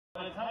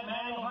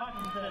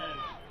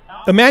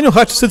Immanuel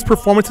Hutchinson's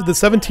performance at the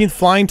 17th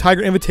Flying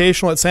Tiger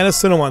Invitational at San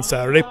Jacinto on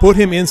Saturday put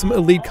him in some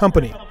elite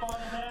company.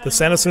 The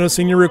San Jacinto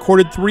senior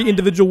recorded 3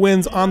 individual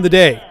wins on the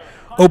day,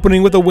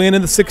 opening with a win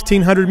in the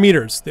 1,600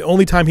 meters, the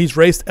only time he's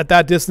raced at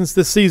that distance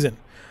this season.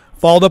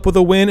 Followed up with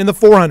a win in the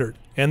 400,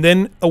 and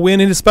then a win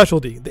in his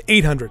specialty, the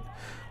 800.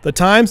 The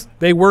times,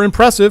 they were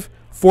impressive: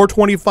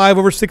 4:25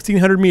 over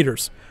 1,600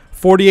 meters,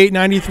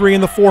 48:93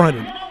 in the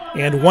 400,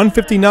 and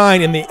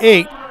 1:59 in the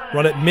 8,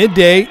 run at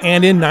midday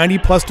and in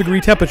 90-plus degree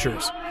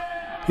temperatures.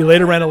 He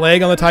later ran a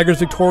leg on the Tigers'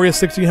 victorious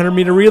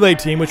 1,600-meter relay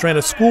team, which ran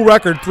a school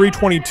record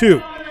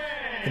 3:22.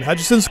 In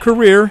Hutchinson's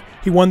career,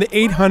 he won the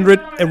 800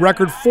 a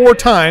record 4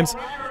 times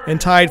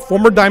and tied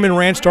former Diamond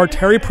Ranch star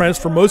Terry Prince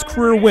for most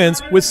career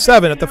wins with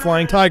 7 at the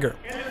Flying Tiger.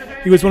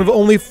 He was one of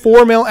only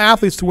 4 male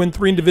athletes to win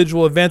 3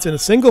 individual events in a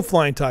single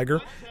Flying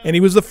Tiger, and he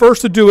was the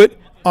first to do it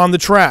on the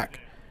track.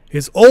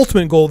 His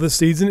ultimate goal this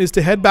season is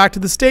to head back to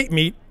the state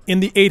meet in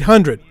the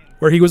 800,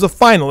 where he was a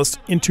finalist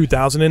in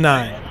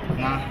 2009.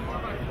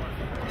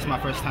 It's my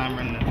first time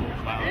running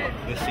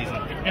this season.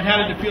 And how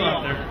did it feel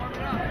out there?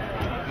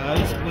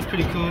 It was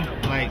pretty cool.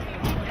 Like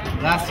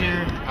last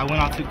year, I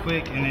went out too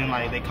quick, and then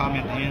they caught me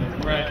at the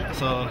end. Right.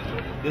 So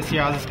this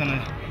year, I was just gonna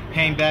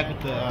hang back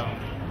with the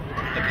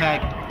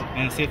pack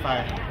and see if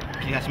I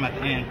can catch them at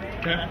the end.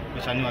 Okay.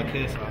 Which I knew I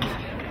could. So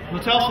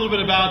well, tell us a little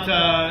bit about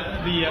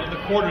the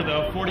quarter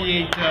though.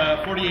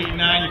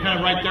 48.9. You're kind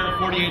of right there at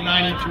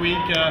 48.9 each week.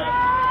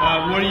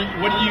 What do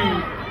you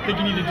think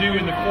you need to do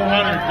in the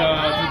 400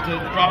 to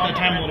drop that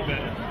time a little bit?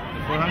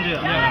 The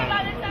 400?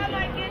 Yeah.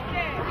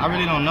 I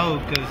really don't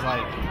know because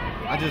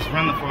I just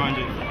run the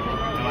 400.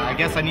 And, I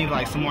guess I need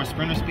some more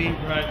sprinter speed.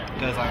 Right.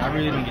 Because I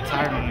really don't get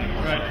tired on it.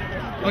 Right.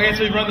 Okay,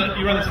 so you run the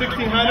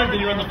 1600, then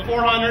you run the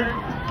 400.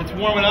 It's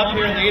warming up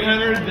here in the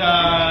 800.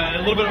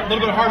 A little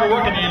bit harder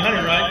work in the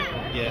 800, right?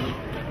 Yeah.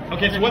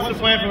 Okay, so what's the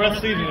plan for the rest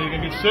of the season? Are you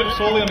going to be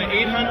solely on the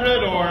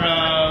 800, or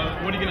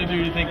what are you going to do,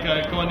 you think,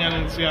 going down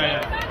in the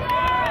CIF?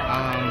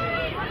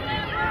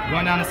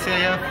 Going down to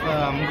CIF,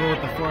 I'm going to go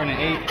with the 4 and the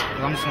 8,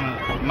 because I'm just going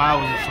to,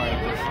 miles just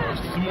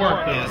some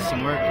work. Yeah,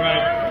 some work. Right.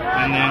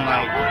 And then,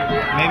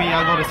 maybe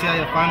I'll go to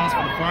CIF finals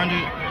for the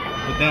 400,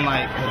 but then,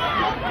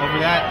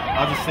 over that,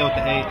 I'll just stay with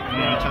the 8,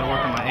 and then try to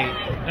work on my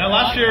 8. Now,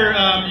 last year,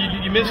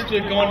 you missed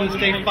going to the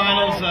state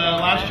finals.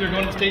 Last year,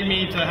 going to the state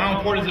meet. How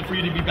important is it for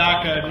you to be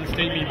back to the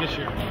state meet this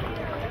year?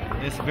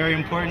 It's very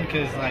important,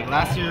 because,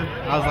 last year,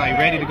 I was,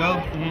 ready to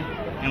go,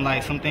 and,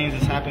 some things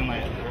just happened,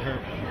 I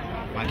hurt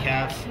my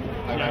calves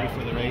right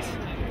before the race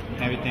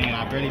and everything, and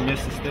I barely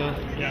missed it still.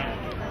 Yeah.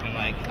 And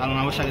I don't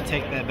know, I wish I could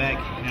take that back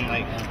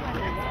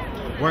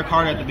and work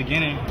hard at the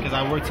beginning, because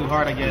I worked too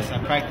hard, I guess,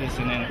 at practice,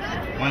 and then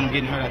when I'm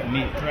getting hurt at the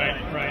meet. Right.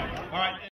 All right.